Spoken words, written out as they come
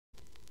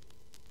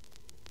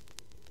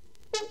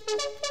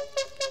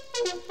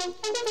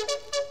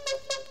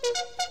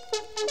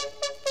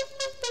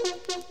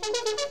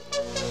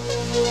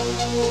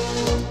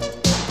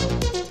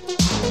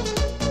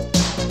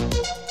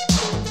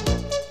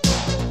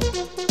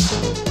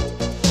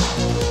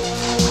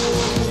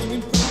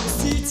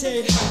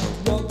city,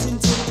 walked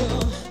into the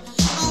door.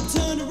 I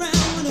turned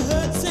around when I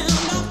heard the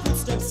sound of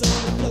footsteps on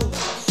the floor.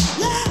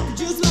 Laughed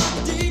just like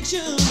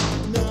addiction.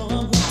 Now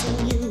I'm hooked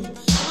on you.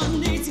 I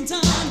need some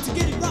time to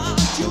get it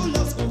right. Your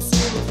love's gonna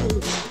see me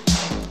through.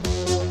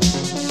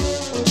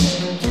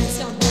 Can't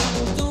stop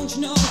now, don't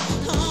you know?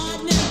 I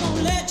never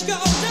gonna let you go.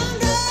 Don't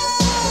go.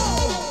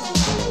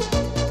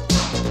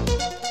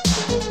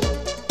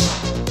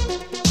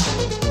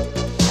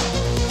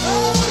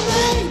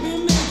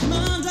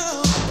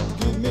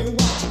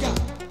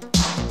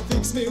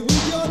 Fix me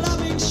with your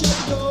loving, shut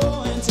the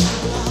door and turn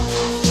it out.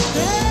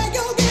 Hey,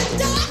 go get the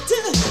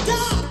doctor,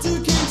 doctor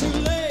came too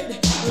late.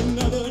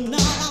 Another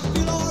night I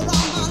feel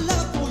alright, my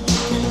love for you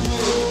can't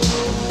wait.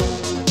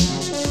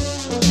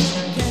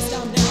 Can't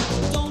stop now,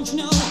 don't you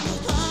know?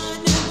 I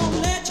never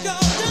gonna let you go,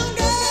 don't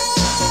go.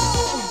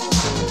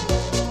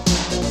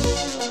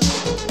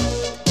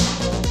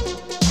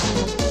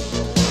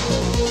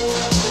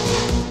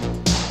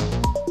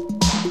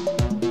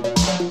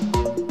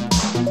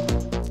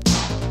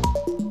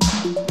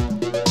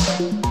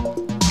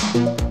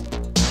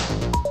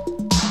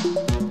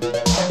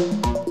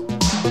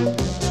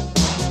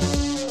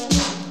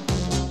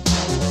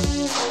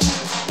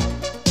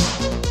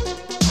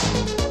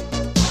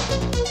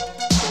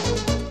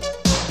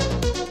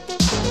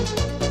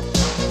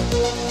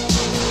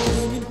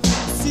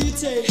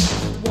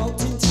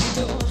 Walked into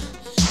the door.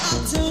 I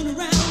turned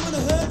around when I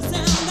heard the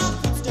sound of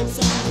footsteps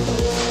on the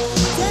floor.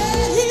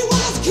 Said he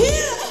was a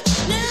killer.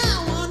 Now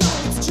I know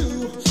it's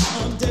true.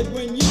 I'm dead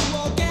when you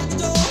walk out the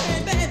door.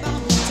 Hey babe,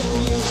 I'm gonna tell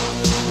you.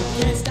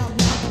 Can't stop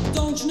now,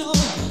 don't you know?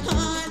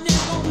 I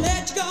never gonna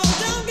let you go.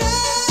 Don't go.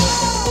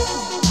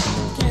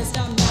 Can't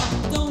stop now,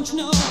 don't you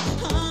know?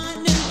 I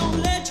never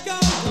gonna let you go.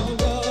 Don't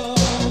go.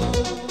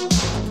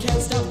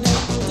 Can't stop now,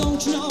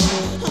 don't you know?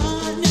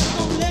 I never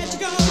gonna let you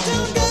go.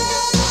 Don't go.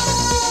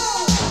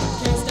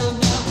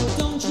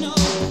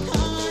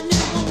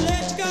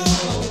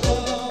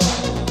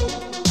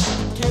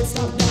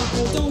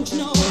 Don't you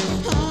know?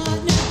 I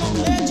never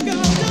gonna let you go.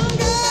 Don't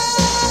go.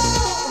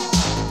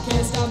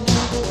 Can't stop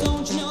now.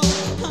 Don't you know?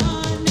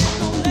 I never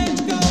gonna let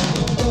you go.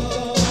 Don't go.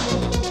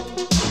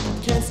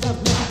 Can't stop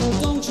now.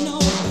 Don't you know?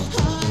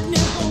 I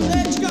never gonna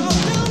let you go.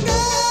 Don't go.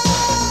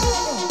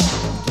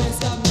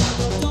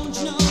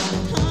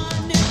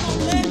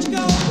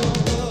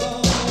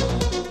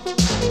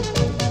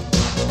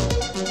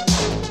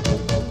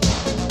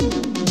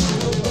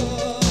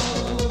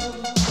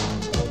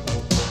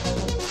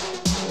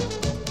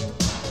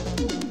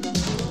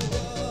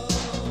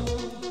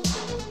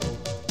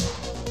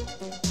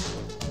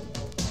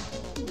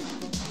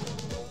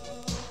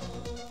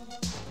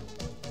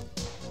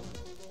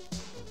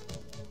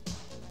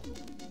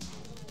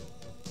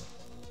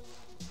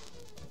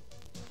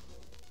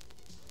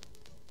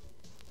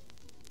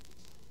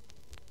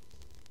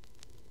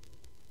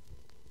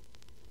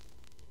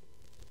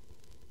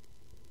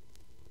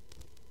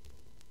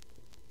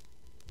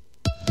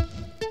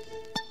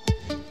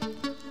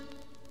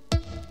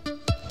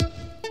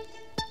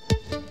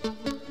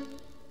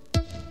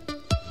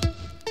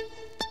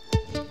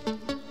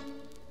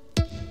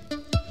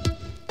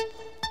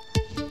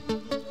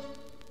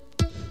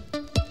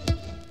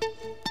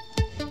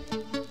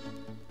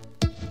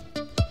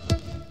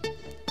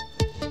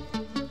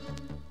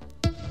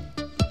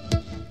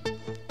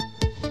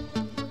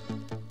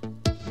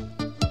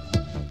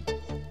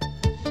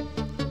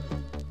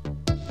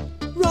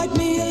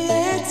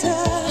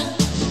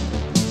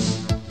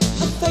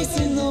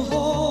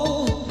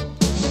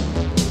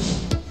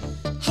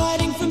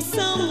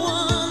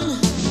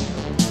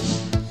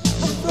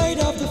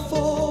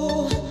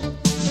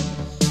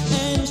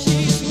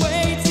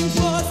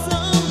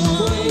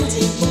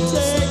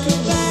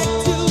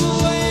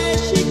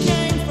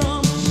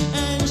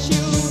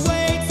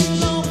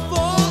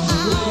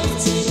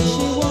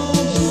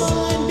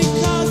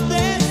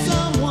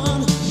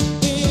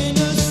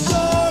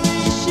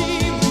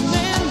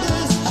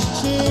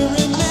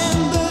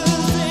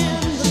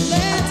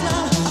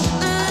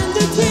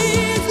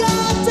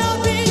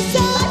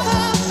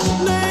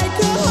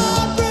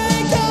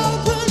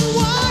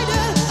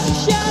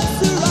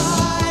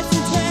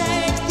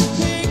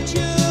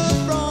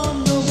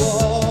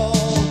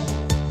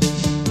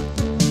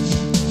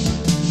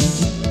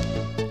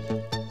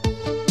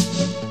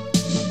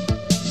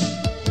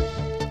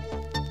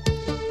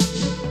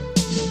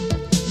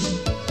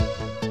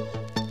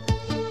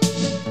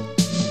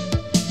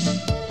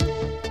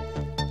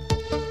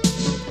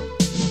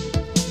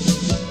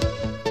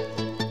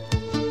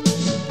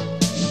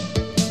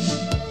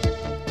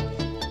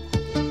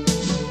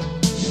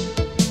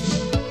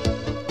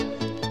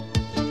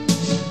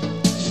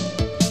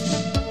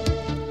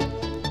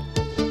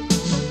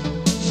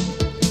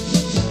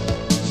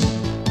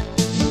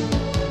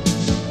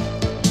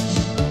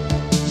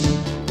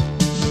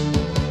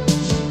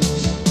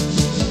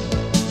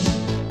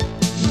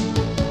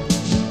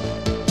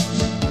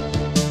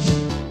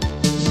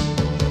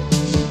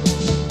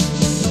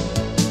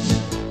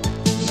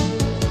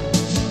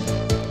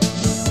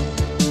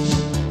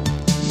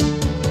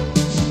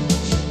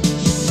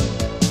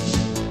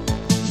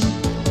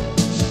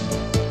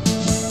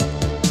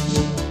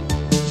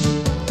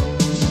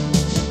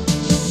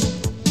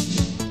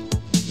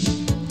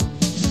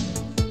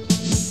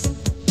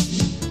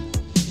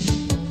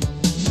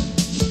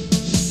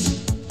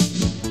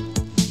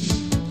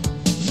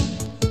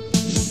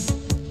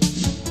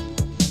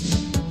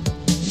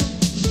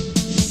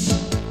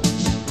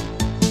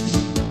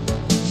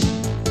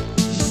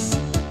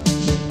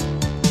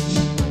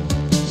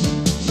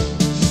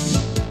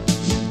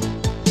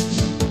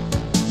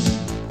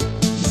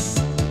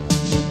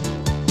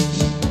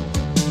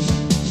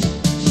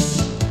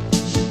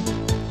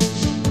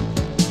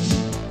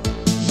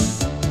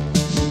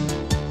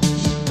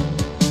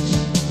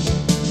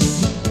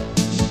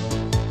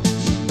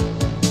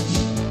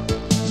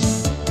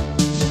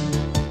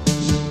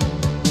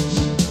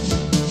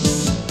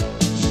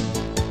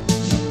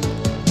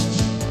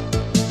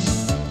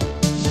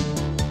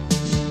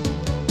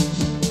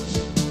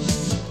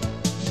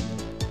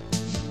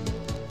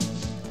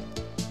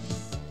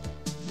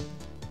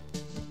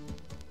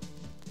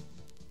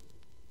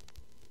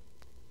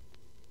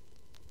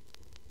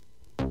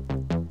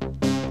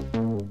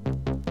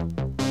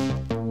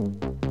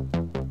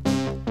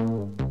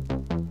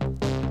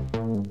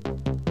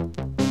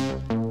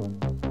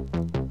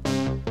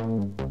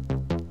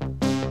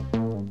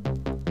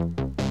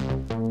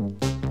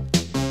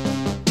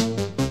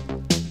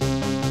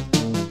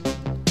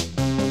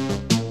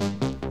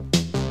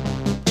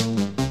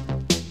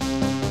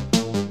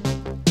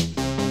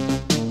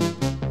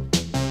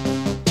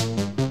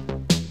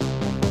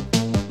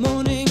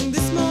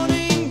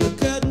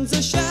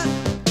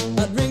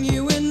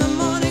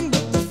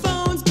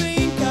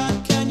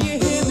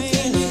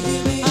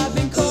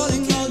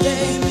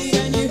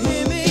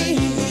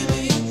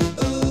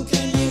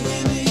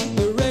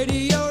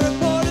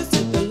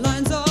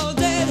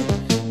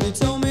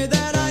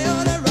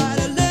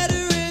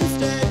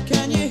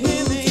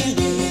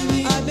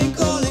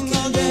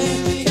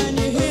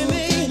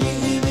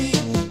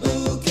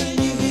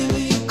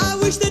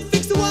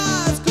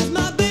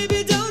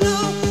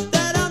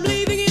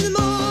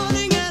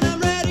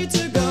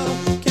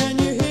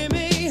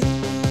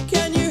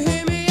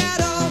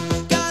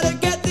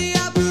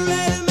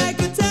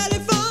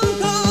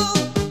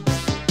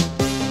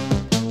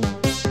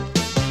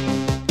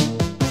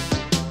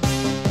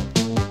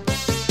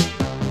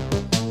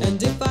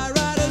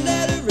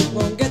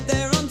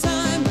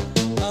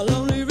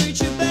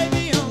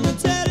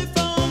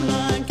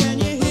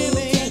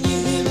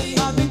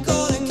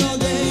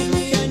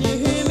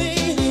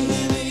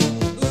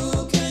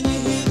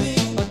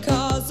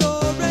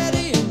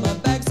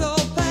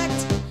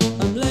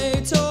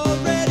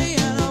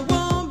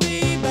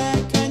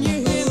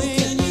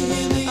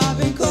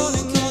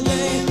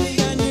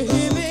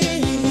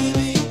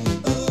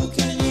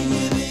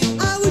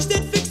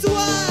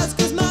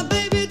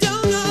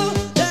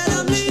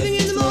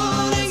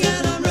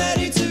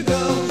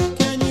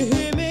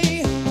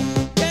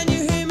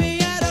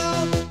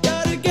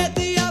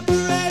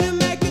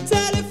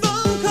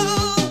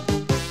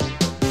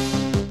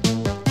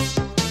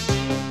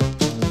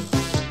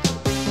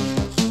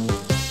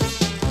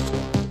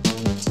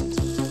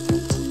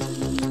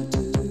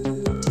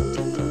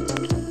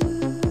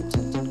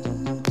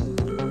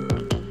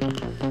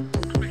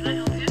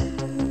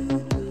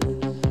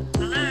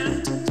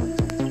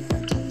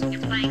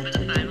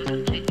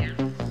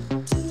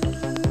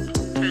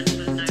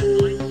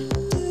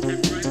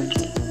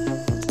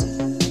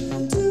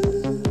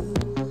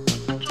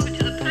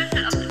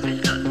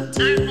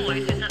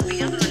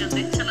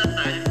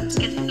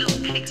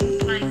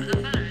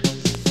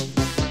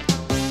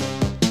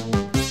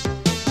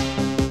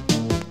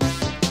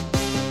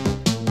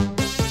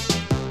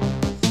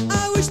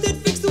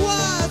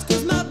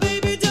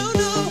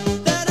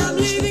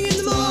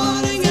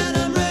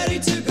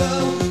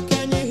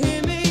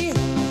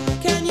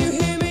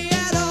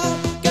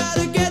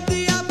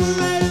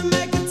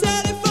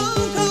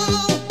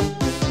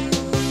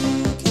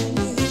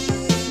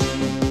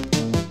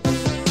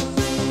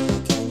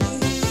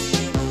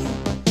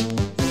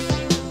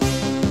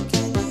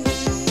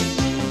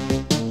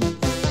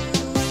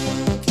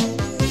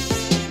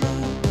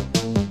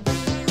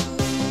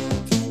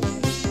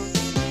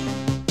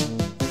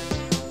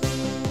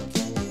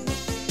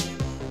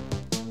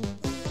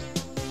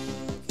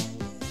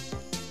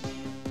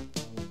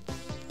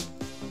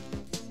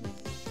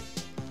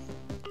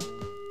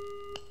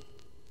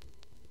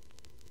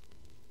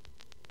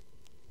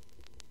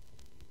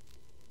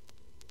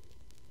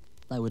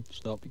 they would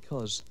stop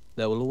because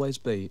there will always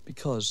be,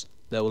 because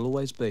there will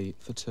always be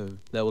for two.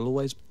 There will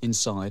always,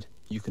 inside,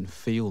 you can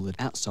feel that,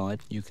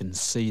 outside, you can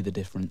see the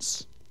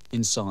difference.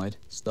 Inside,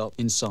 stop,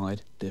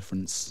 inside,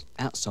 difference.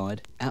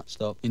 Outside, out,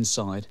 stop,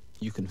 inside,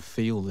 you can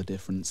feel the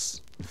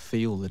difference.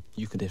 Feel that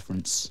you can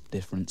difference,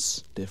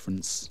 difference.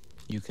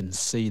 You can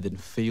see that,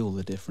 feel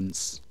the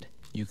difference.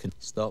 You can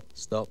stop,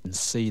 and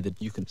see that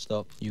you can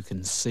stop. You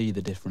can see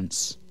the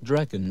difference.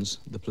 Dragons,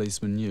 the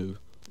policeman knew,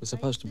 were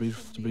supposed to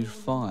breathe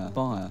fire,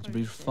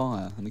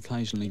 and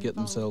occasionally get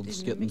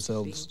themselves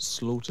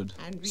slaughtered.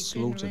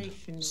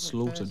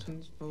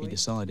 He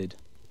decided.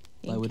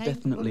 They were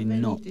definitely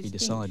not, he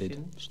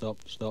decided. Stop,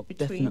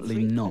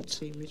 definitely not.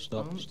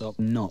 Stop,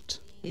 not.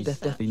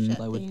 Definitely,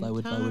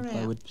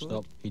 they would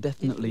stop. He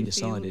definitely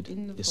decided.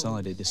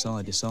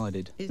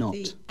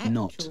 Not.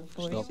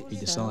 Stop, he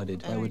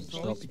decided. They would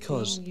stop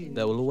because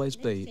there will always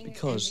be,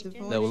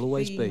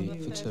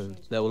 for two.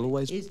 There will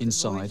always,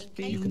 inside,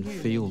 you can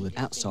feel that.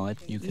 Outside,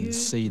 you can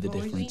see the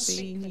difference.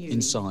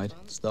 Inside,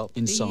 stop,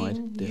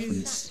 inside,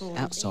 difference.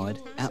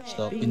 Outside, out,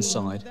 stop,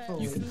 inside,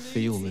 you can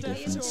feel the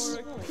difference.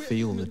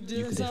 Feel that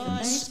you can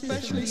difference. You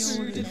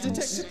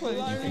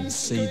can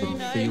see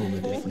that, feel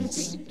the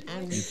difference.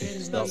 You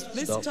can stop,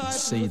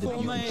 see that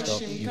you can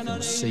stop, you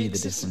can see the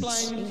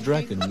difference.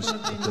 Dragons,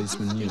 the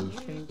policeman knew,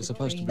 were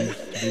supposed to breathe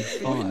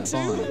fire, and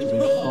occasionally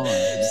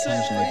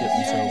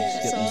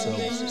get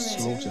themselves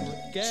slaughtered.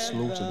 He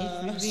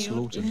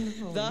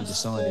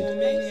decided.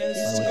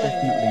 They were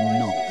definitely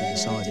not, he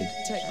decided.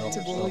 Stop,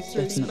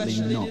 definitely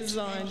not.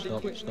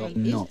 Stop,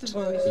 not.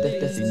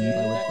 Definitely,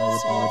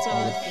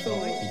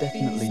 he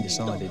definitely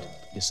decided.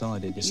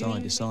 Decided, not, stop, he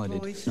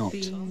decided,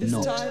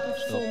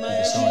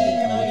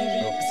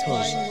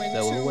 because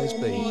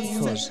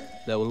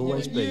there will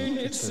always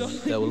be,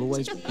 there will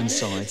always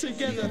inside, you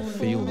can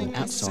feel it,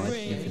 outside,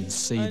 you can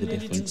see the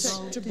difference,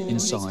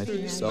 inside,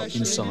 stop,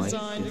 inside,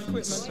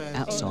 difference,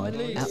 outside,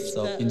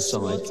 stop,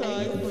 inside,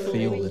 you can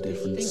feel the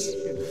difference,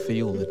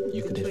 feel that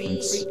you can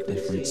difference, you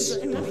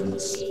can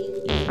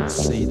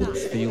see that,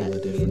 feel the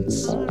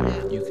difference,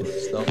 you can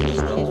stop,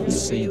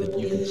 see that,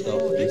 you can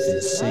stop, you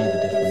can see the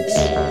difference.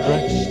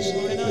 Dragons,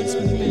 the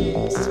policeman knew,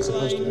 are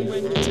supposed to breathe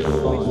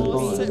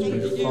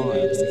fire,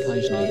 and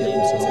occasionally get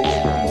themselves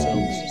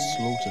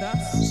slaughtered.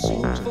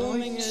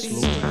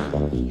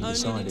 He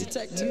decided.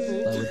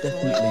 They were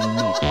definitely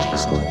not,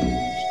 decided.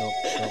 Stop,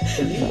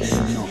 definitely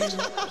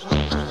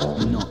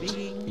not.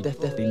 He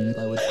definitely,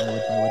 they would stop.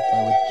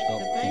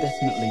 He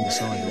definitely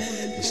decided.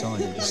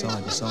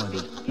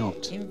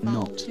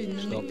 Not.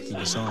 Stop, he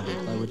decided.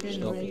 They would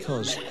stop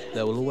because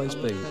there will always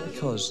be, for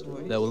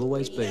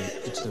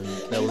two.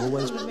 There will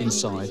always,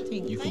 inside,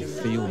 you can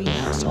feel it,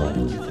 outside,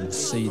 you can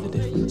see the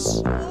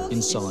difference.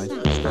 Inside,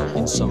 stop,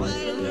 difference.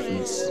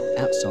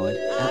 Outside,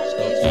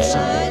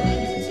 inside, you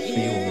can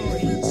feel the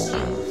difference.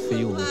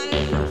 Feel the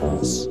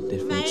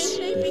difference.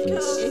 You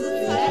can see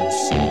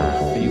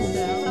feel the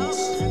difference.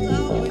 You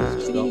can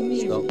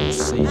stop,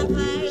 see the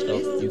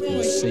difference. You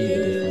can see the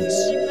difference.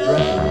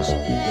 Dragons, the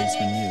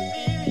policeman knew,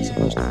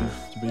 supposed to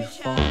breathe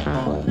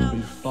fire,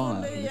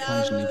 and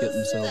occasionally get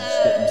themselves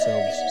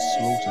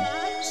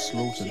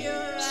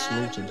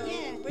slaughtered.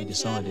 He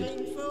decided.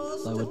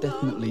 They were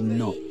definitely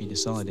not, he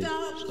decided.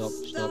 Stop,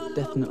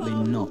 definitely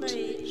not.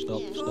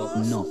 Stop,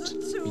 not.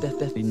 He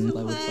definitely,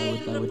 they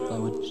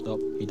would stop.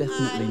 He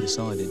definitely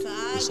decided.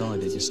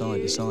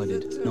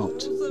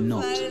 Not.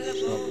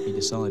 Stop, he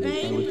decided.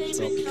 They would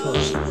stop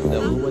because there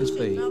will always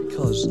be,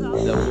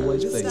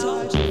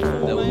 inside, you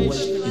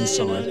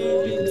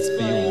can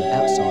feel it,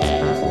 outside, you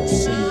can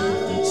see the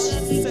difference.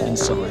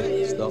 Inside,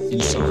 stop,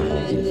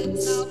 inside,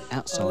 difference.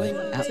 Outside,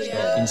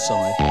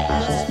 inside,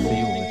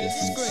 feel the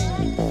difference.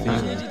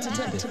 Feel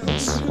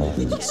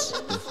the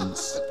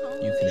difference.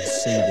 You can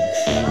see the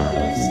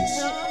difference.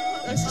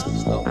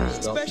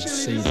 Stop,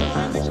 see the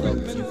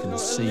difference. You can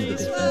see the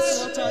difference.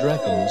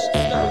 Dragons,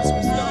 are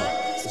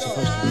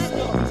supposed to be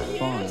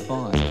fire,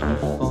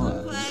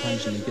 and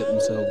occasionally get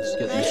themselves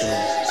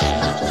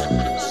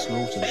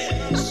slaughtered.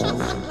 He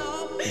decided.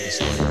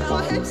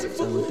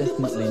 They were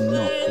definitely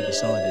not, he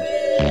decided.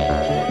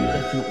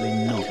 Definitely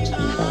not.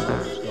 Stop,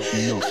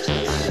 not.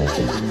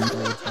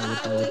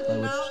 They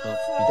would stop.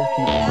 He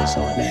definitely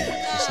decided.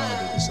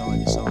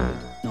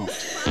 Not.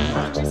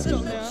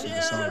 He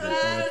decided.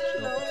 They would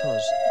stop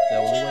because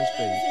there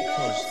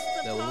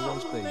will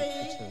always be, for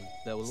two.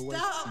 There will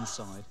always,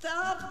 inside,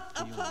 Stop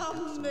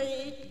upon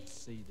me.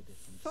 See the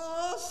difference.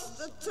 Force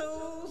the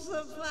tools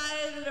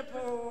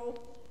available.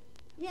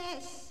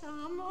 Yes,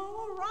 I'm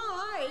all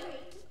right.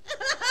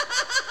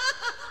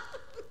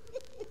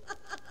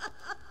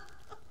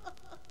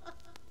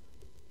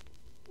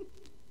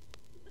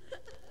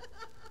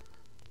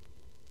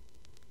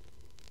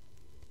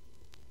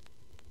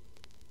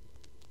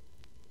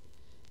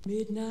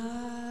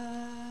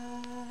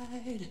 Midnight,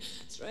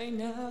 it's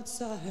raining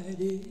outside,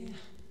 yeah.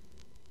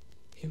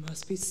 You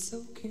must be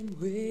soaking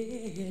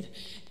wet.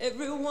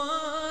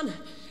 Everyone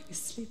is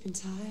sleeping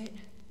tight.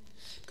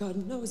 God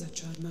knows I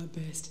tried my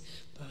best,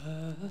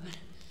 but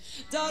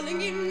darling,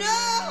 you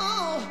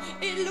know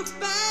it looks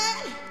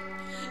bad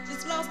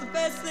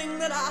best thing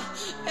that I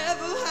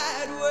ever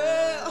had.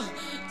 Well,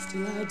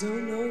 still I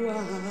don't know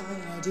why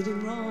I did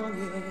him wrong,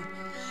 yeah.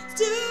 It's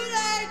too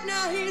late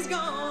now, he's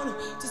gone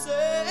to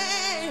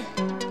say,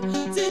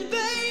 said,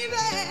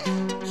 baby,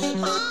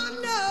 oh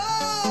no,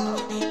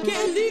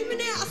 can't leave me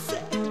now,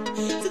 say,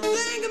 so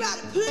think about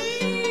it,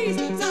 please,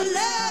 'cause I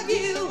love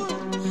you,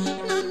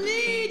 and I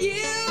need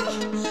you,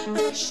 and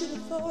I should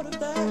have thought of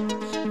that,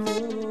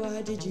 oh,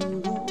 why did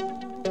you wrong,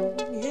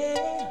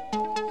 yeah,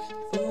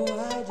 oh,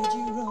 why did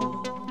you wrong,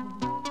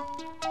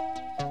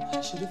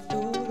 I should have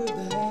thought of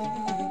that.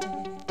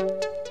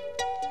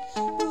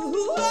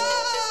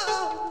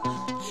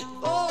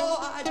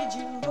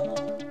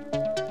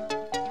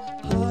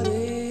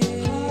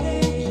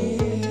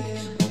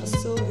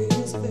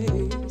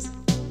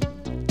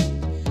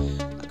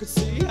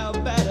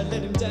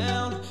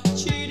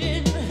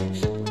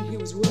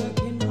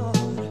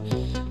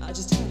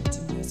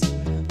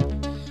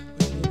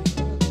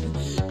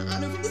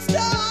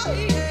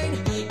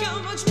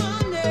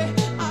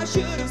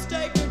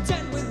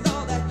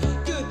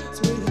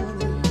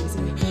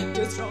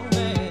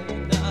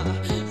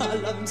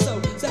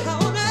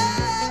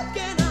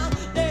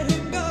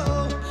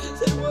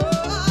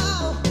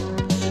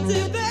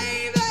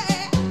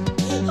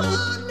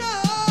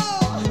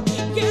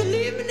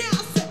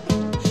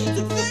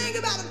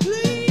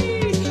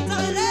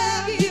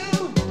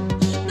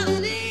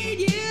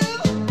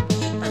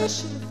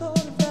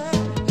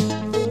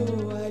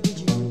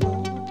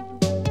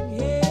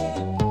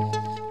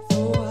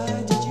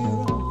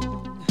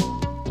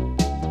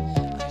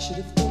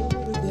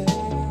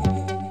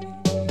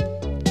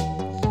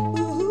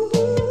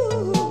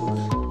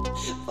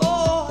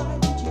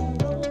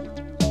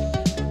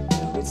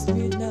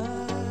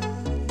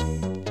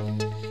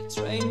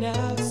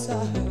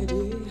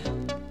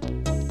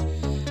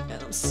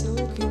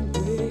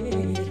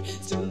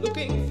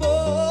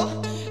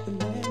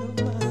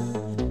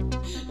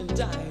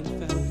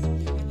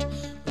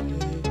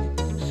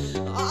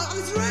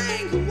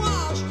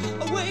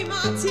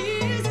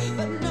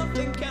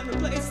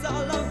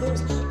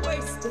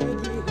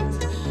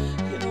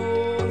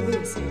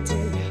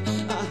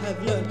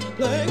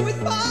 Playing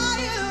with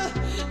fire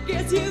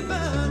gets you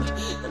burned,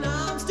 and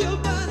I'm still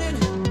burning.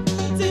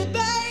 Said,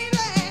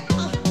 baby,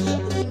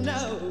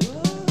 no,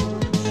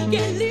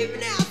 can't leave me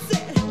now.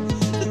 Said,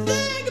 but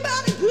think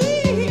about it,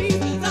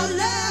 please. I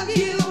love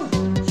you,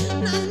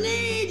 and I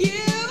need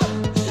you,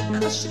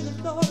 and I should have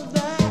thought of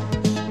that.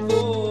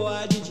 Oh,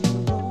 why did you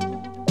wrong?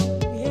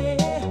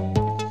 Yeah,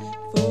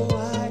 oh,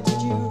 why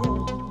did you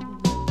wrong?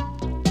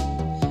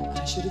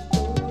 I should have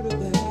thought of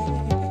that.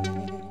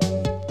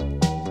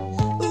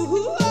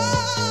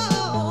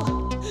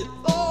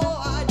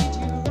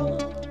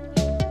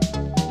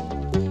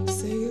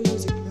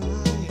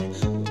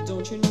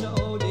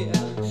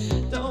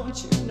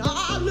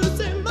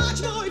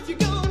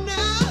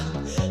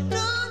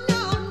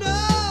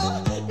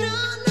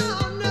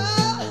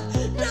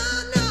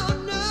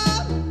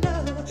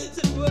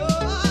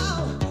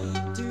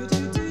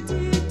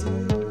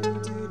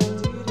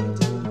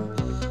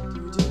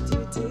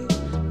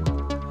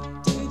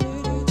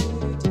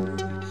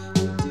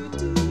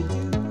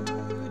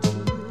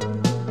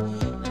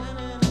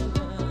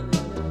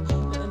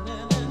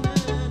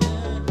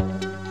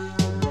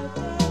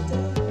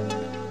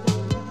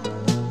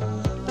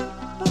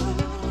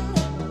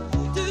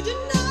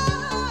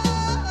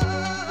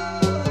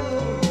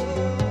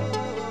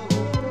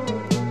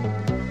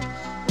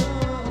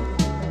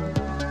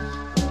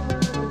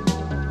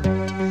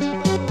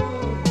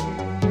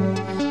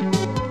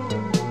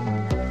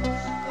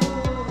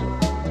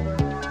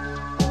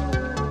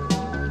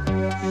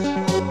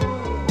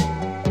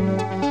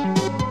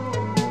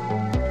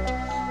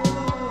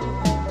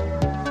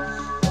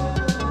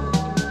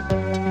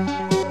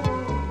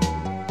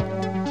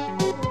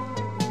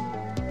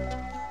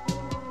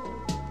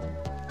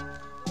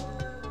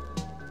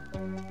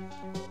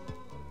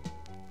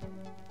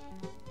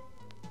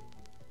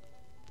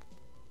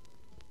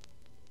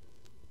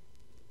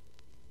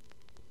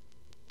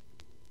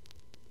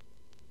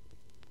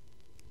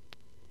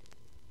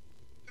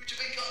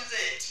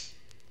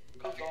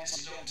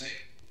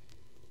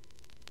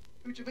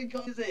 Who do you think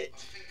is it? I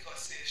think I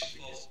see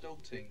a spot.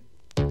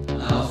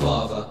 Our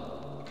Father,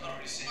 I can't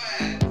really see it.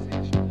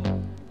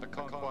 I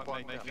can't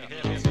quite make you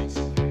hear me.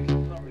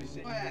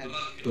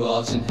 who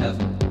art in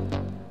heaven,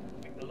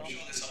 I'm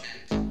sure there's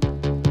something.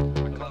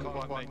 I can't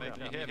quite make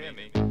you hear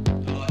me.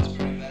 The light's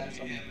pretty bad if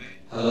you hear me.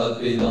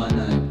 hallowed be thy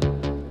name.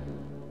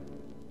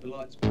 The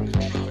light's pretty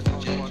bad. I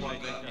can't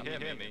quite make you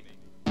hear me.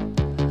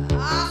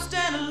 I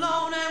stand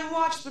alone and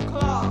watch the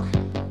clock.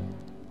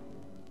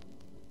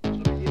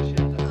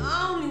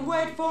 I only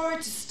wait for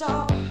it to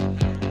stop.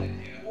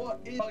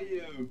 What are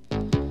you?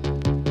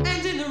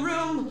 And in the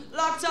room,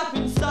 locked up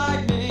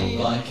inside me,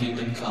 Thy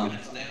kingdom come,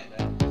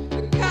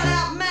 the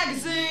cut-out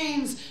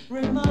magazines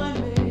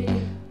remind me.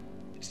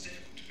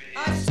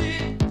 I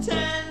sit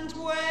and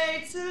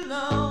wait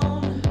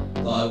alone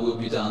thy will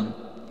be done.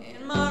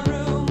 in my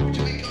room. I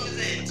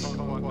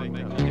can't quite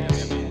make you hear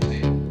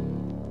me.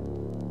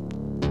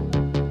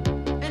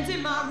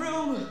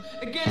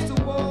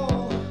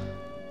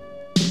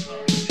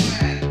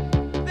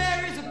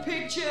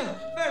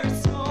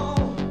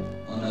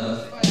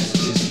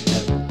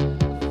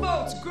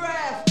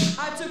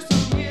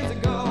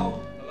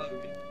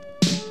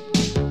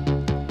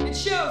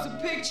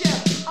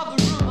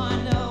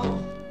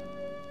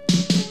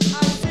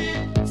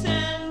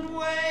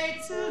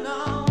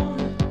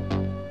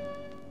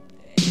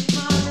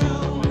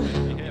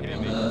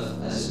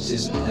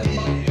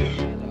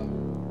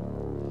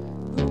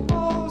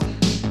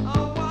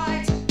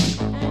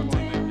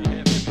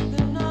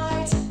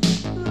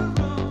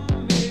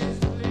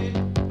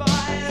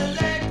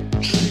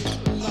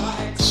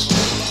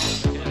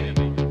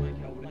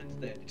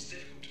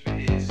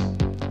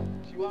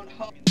 won't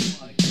harm me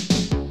this way.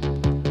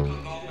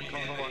 Can't go on when you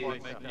hear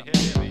me. Can you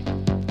hear me?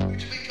 What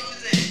do you think on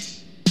is it?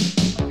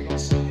 I think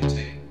it's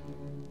sorted.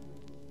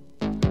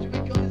 What do you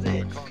think on is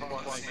it?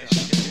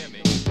 Can you hear me?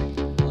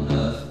 On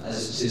earth as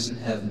it is in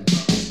heaven.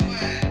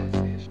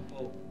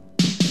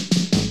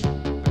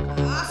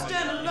 I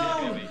stand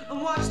alone and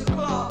watch the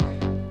clock.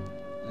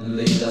 And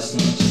lead us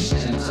not into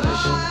temptation.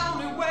 I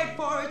only wait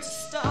for it to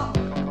stop.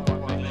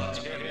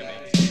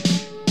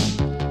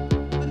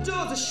 The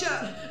doors are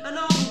shut and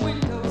all the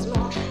windows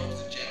locked.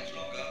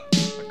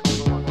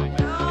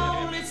 The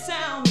only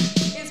sound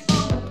is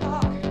from the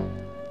clock.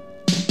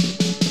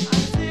 I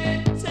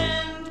sit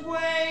and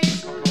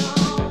wait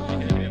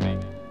alone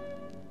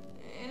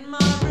in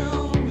my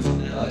room.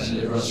 God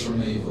deliver us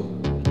from evil.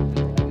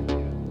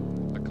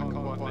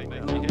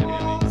 The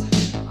walls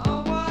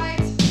are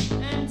white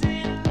and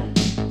in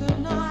the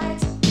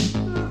night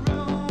the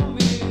room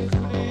is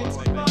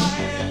lit by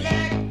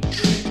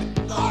electric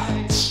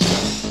lights.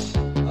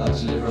 God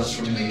deliver us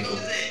from evil.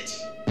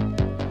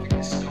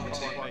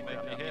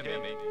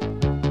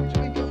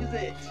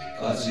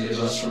 God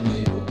deliver us from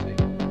evil.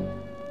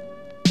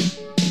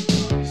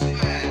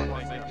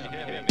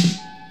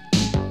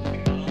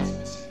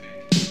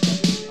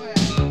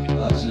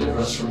 God deliver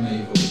us from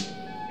evil.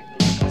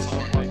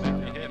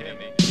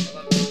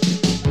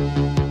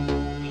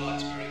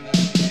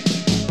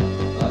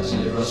 God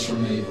deliver us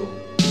from evil.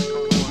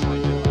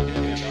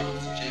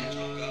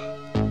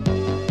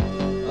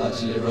 God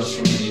deliver us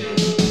from evil.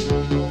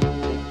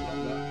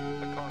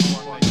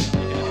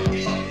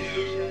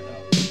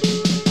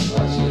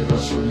 God deliver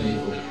us from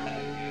evil.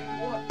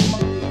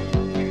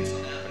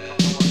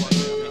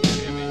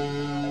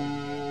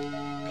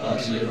 God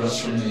deliver us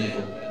from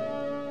evil.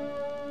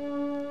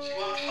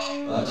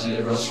 God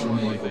deliver us from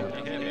evil.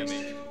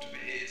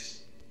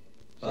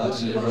 God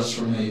deliver us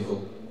from evil.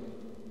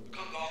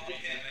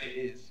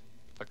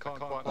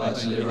 God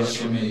deliver us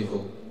from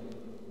evil.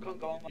 Can't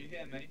go on when you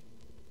hear me.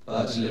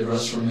 God deliver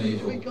us from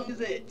evil. Which one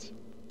is it?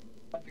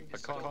 I think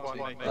it's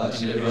sorted. God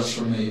deliver us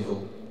from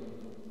evil.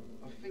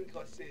 I think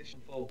I see it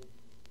fall.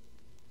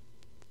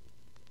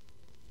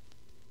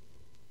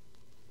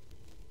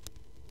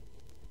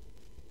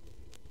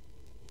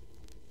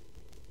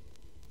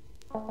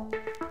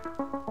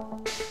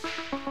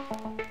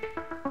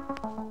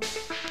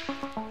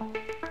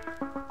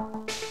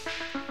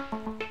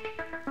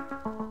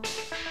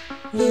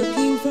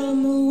 Looking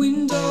from a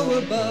window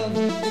above,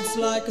 it's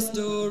like a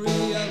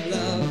story of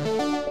love.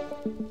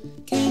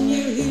 Can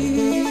you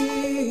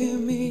hear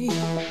me?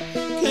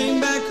 Came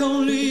back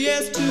only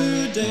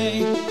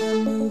yesterday.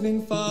 I'm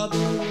moving farther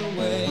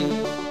away.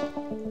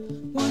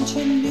 Want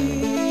you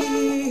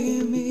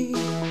near me?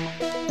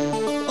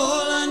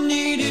 All I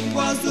needed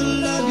was the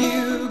love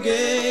you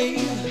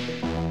gave.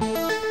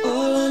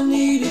 All I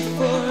needed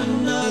for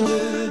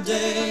another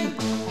day.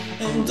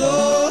 And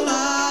all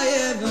I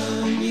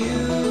ever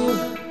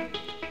knew,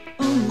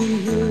 only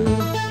you.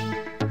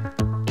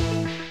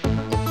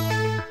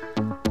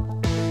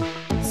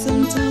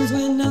 Sometimes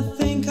when I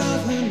think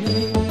of her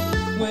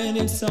name, when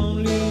it's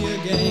only a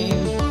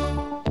game,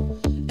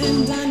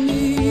 and I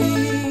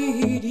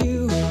need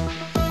you,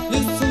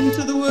 listen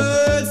to the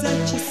words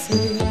that you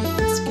say.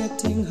 It's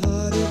getting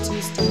harder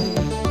to stay.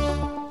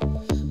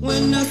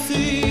 When I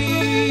see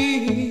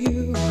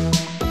you,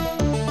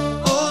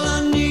 all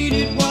I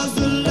needed was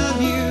the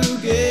love you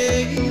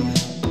gave.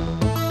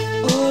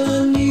 All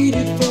I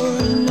needed for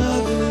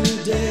another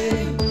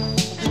day.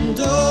 And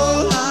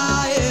all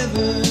I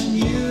ever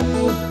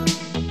knew,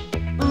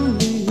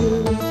 only you.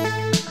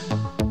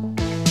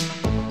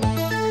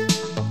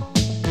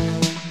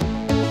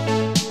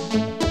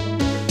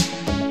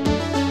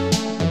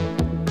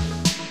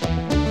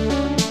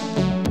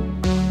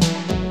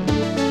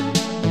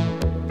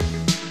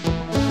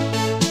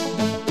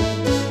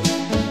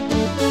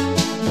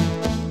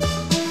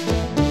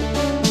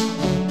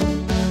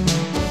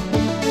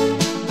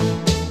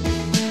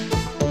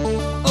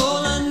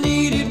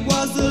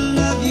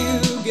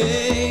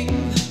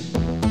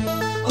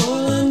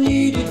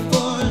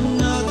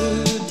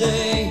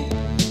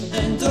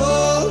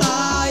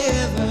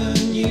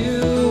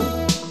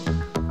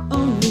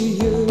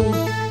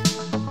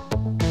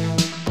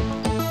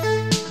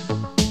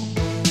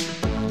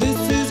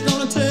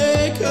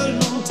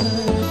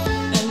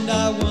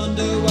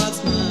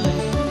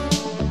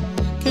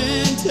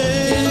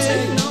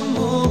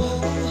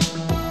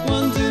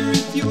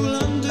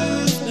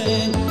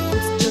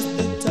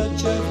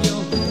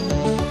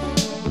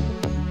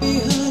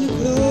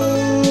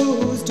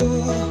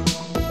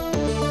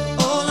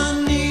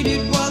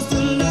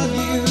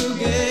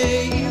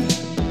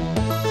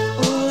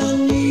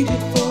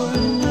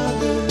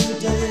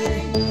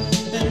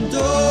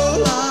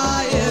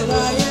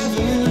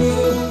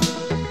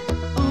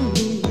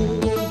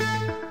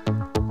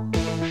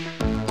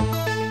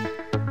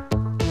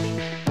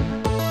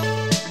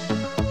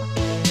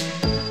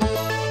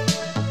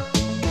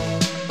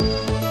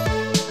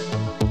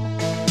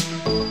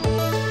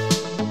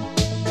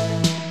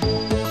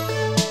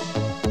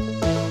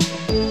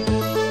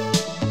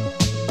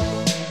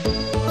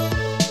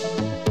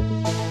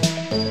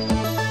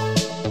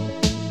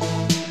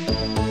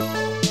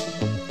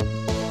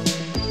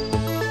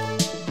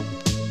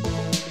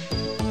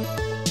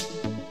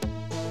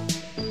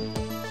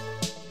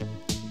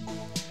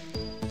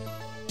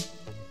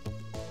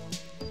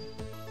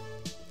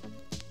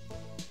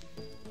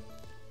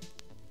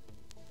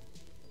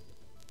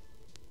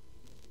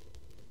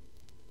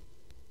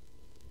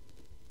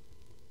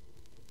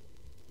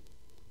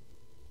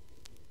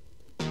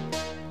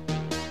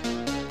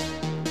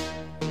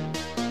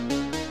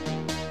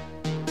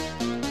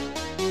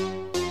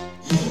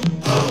 To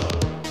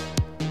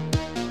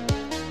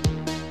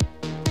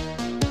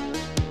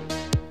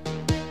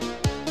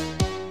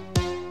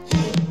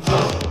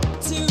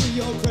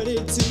your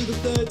credit, to the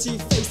 30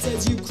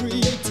 faces you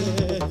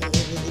created.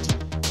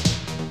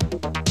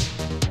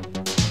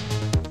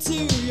 To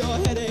your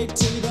headache,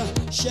 to the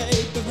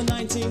shape of the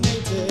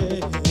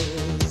 1980s.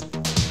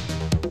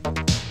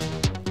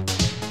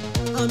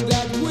 I'm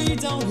glad we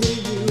don't hear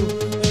you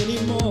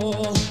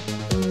anymore.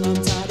 I'm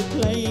tired of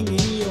playing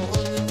in your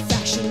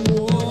fashion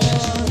war.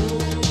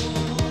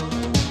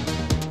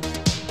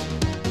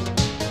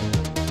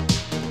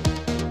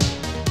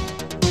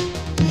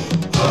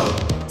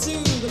 To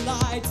the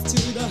lights, to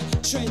the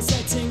trend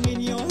setting in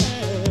your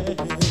head.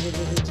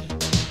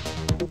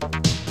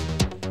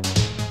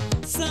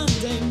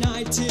 Sunday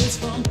night tears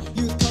from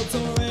youth cults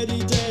already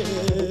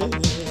dead.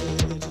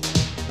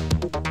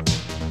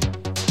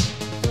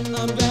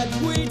 I'm glad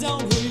we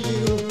don't hear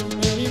you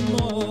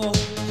anymore.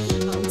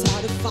 I'm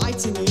tired of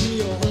fighting in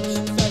your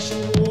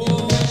fashion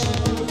war.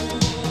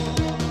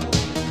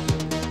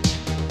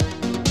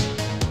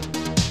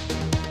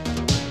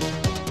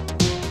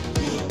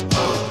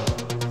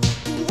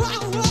 Whoa,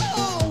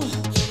 whoa,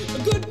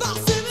 goodbye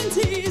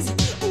 70s.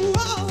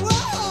 Whoa,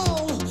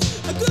 whoa,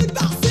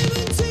 goodbye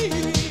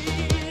 70s.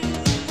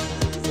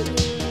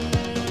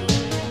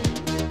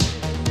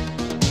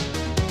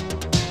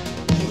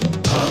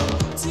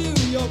 To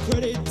your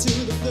credit, to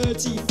the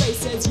 30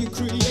 faces you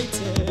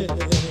created.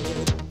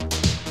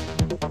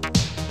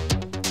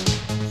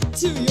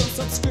 To your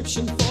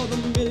subscription for the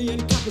million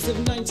copies of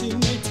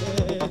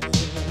 1980.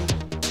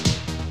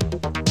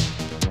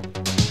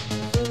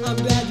 I'm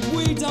glad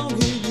we don't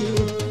hear you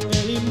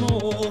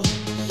anymore.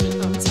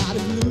 I'm tired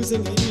of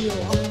losing in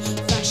your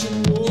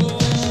fashion war.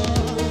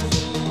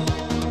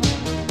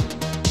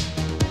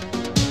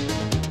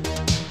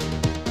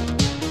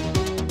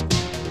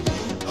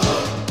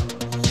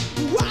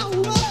 Wow,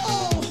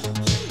 whoa,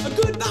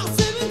 goodbye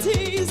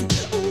 70s.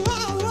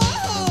 Wow,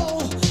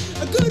 whoa,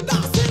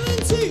 goodbye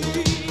 70s.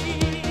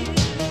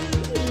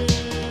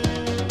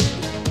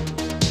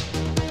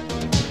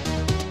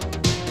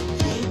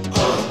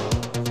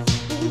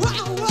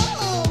 Wow,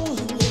 whoa,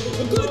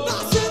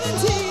 goodbye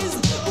 70s.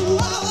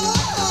 Wow,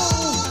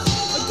 whoa,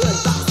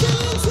 goodbye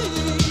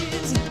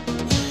 70s.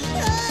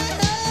 Hey.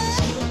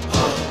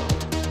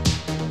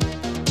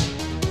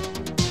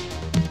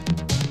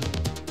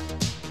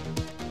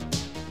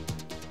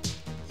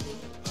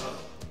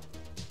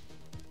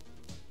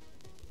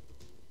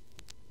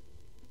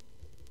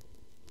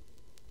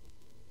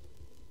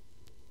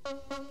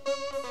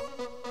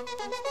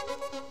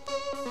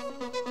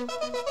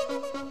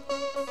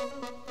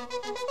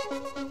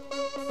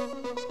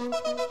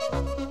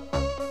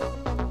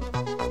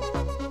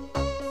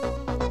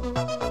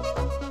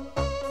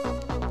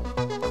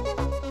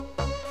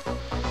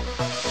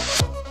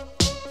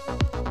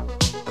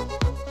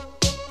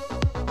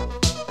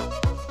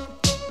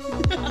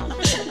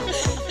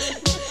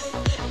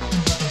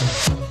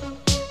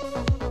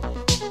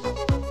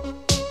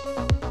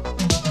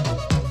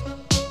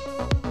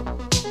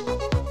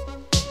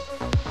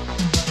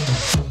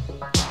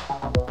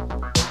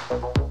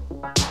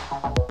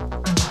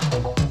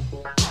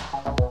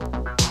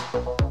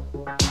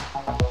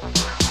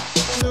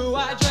 Blue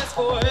eye dress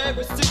for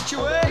every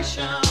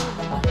situation.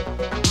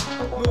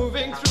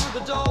 Moving through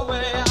the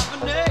doorway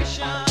of a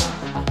nation.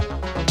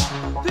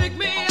 Pick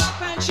me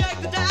up and shake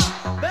the doubt.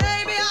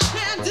 Baby, I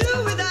can't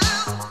do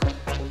without.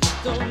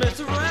 Don't mess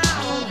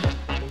around.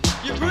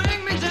 You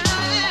bring me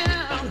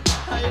down.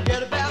 How you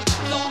get about?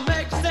 Don't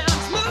make a sound.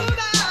 Smooth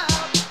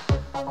out.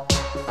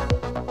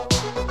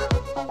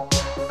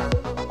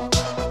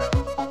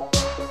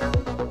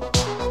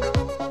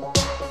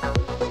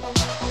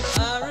 I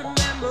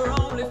remember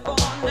only for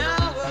an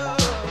hour.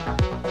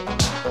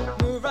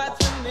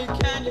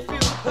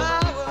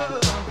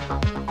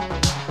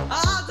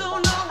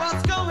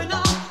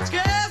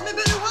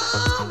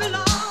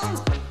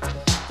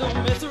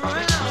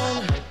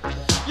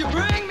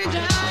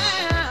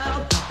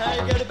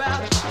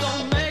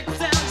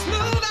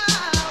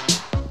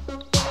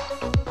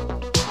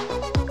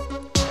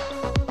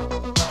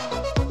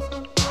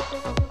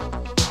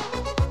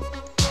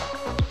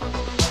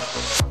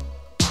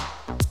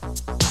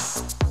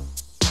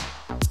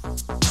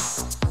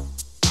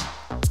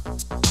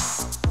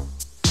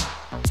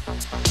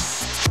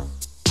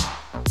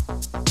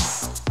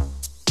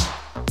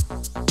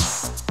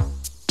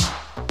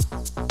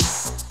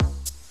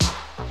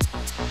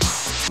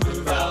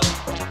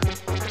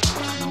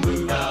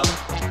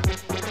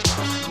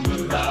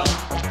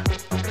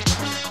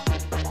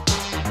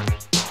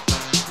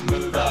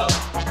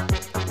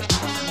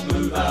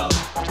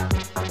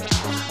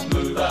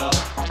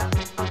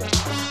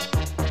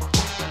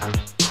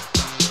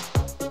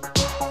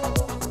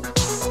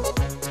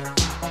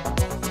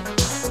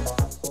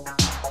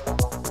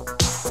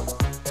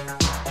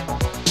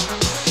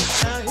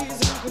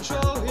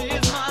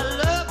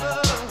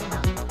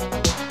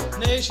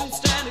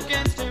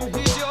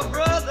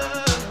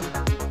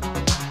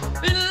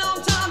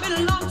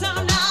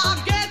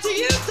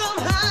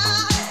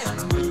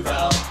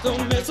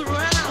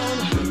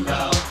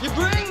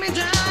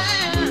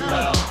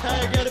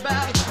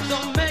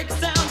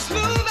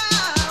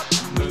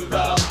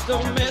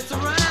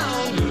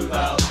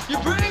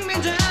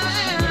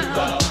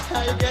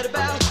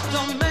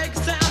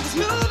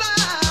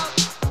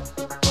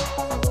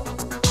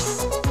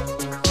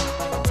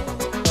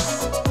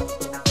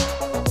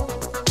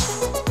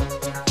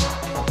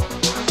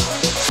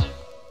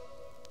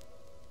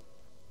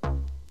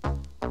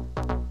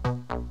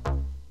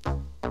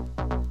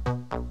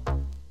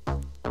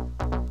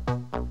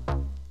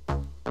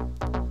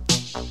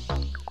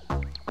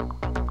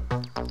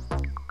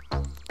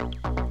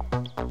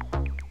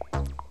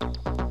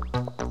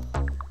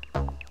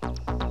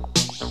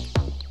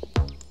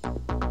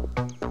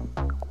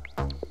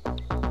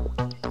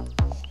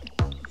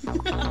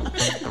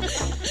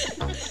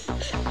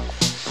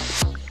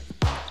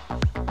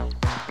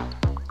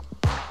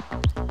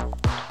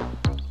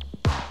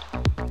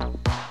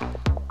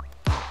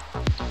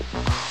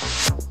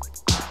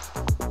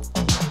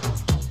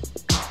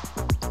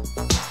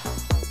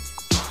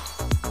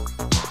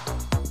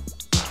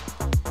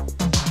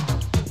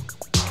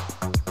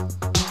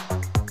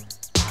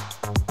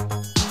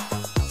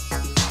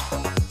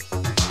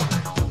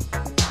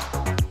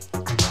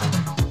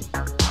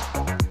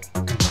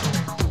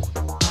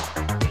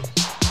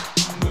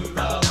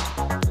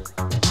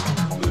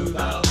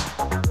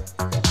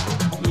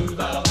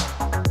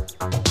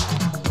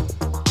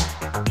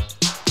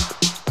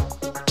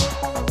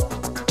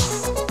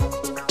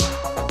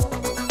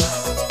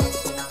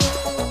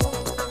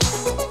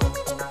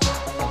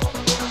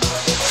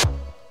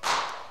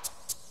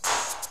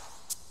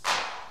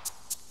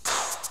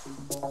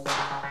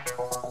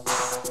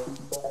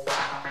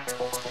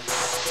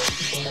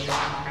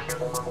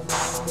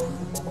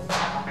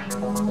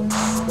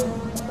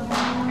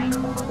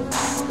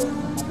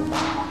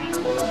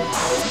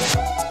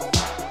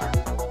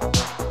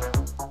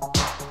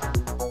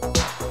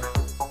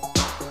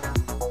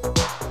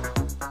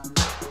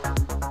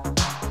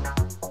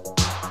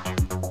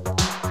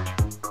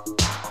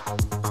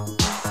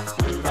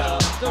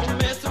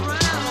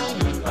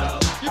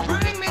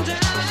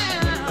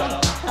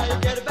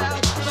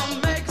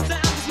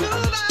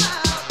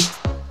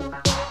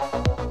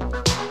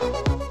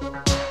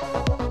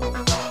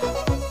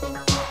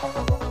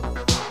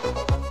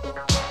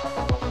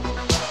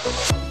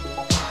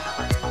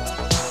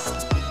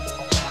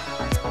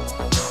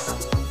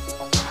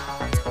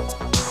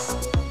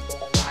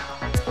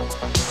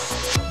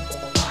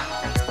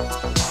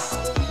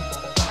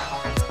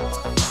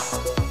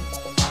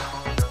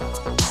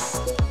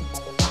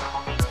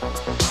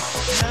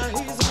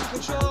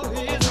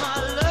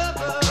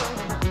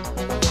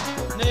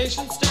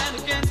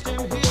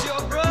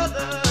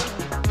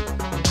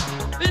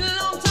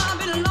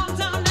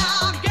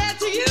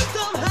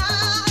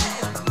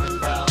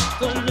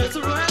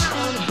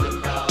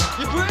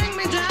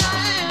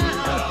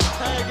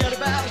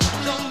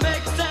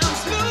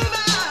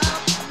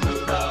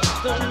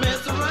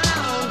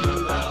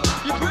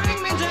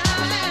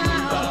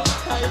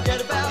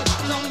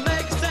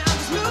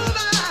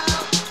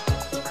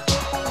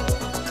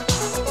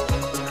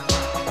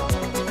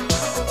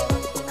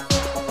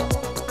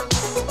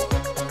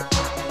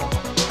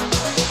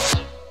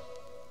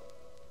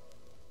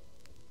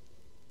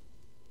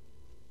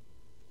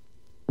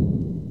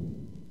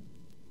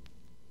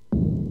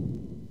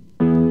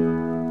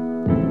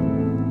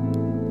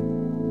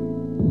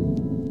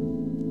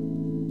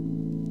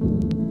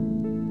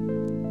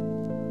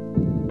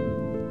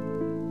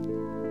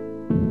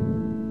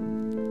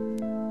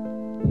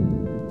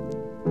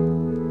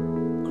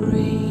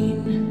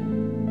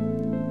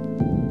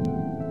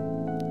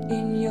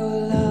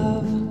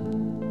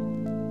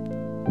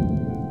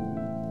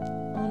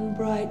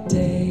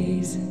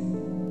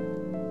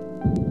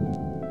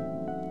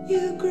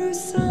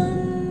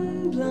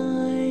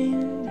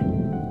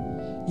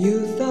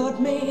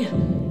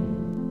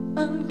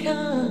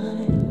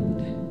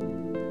 unkind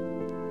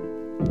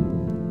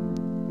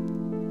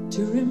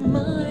to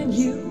remind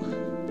you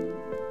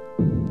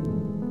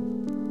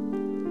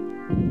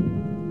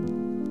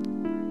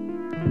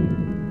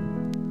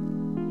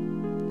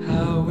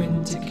how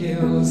winter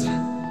kills,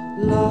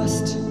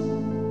 lost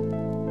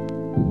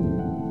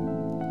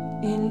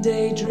in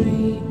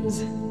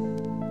daydreams.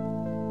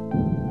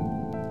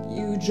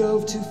 You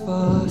drove too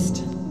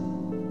fast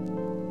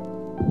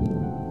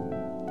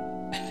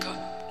and got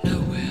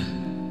nowhere.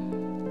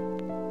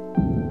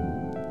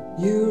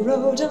 You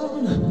rode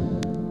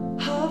on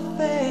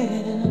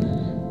half-fan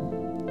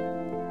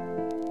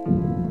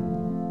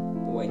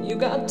when you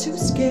got too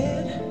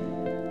scared.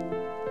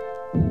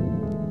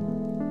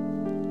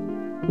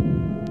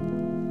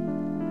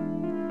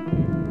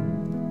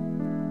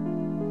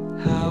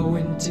 How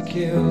winter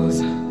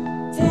kills,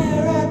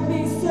 tear at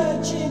me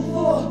searching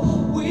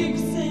for weak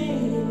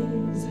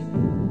things.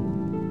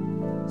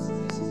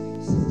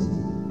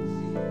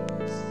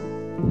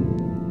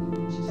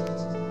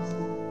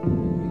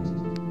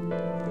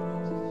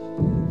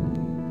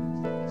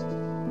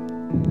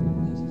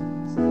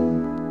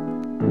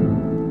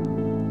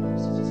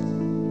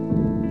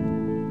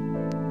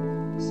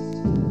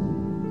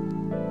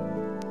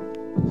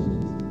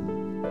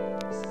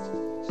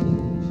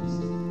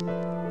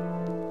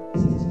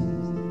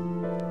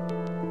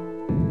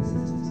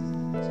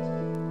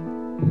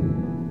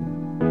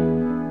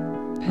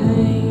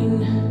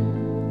 Pain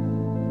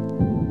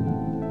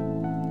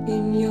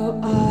in your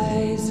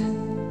eyes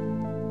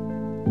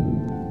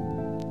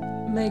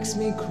makes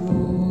me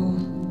cruel,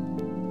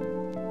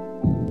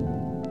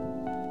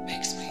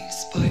 makes me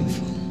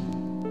spiteful.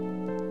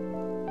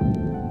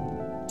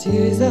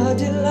 Tears are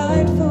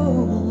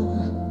delightful.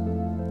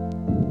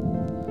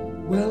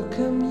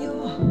 Welcome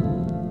your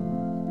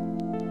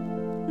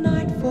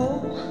nightfall.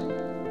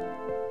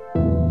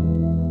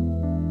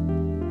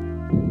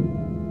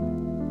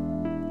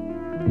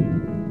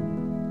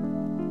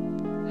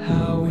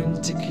 How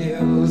winter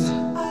kills,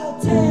 I'll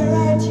tear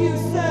at you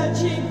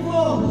searching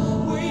for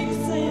weak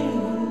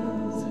things.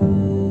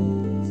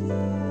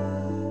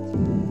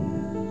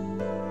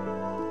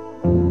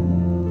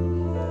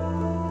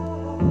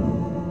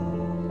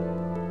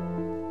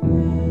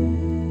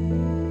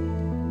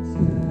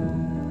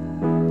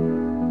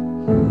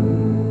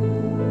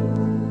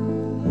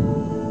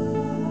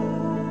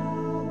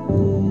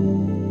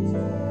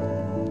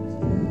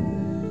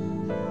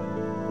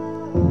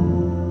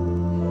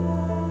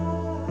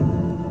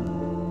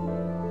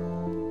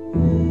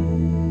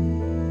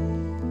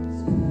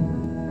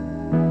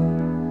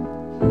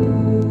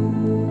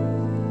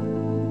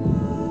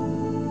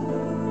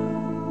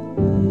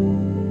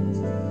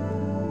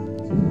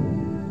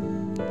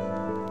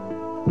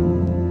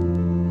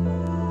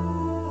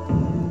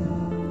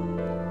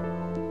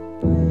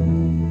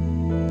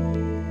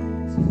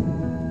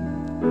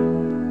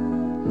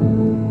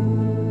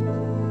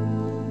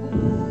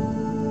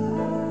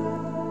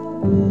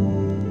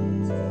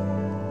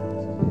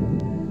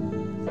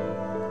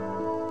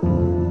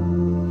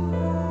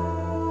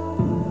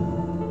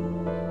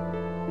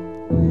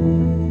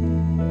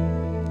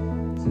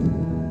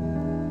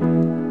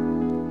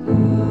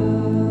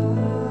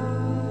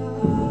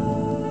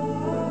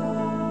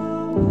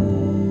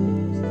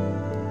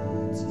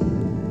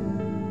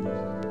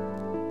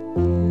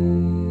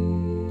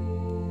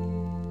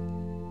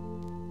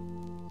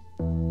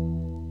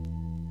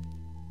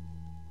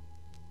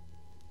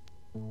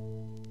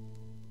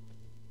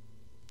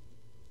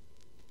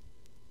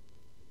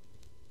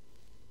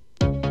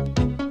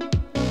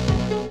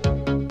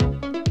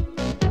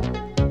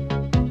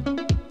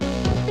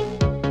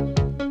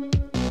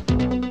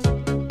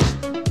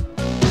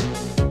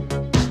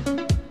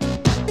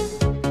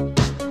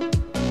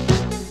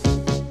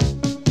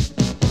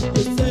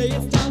 You say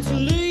it's time to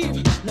leave.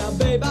 Now,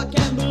 babe, I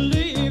can't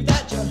believe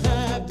that you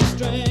have the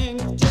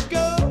strength to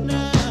go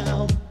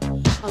now.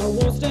 I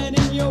won't stand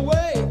in your way.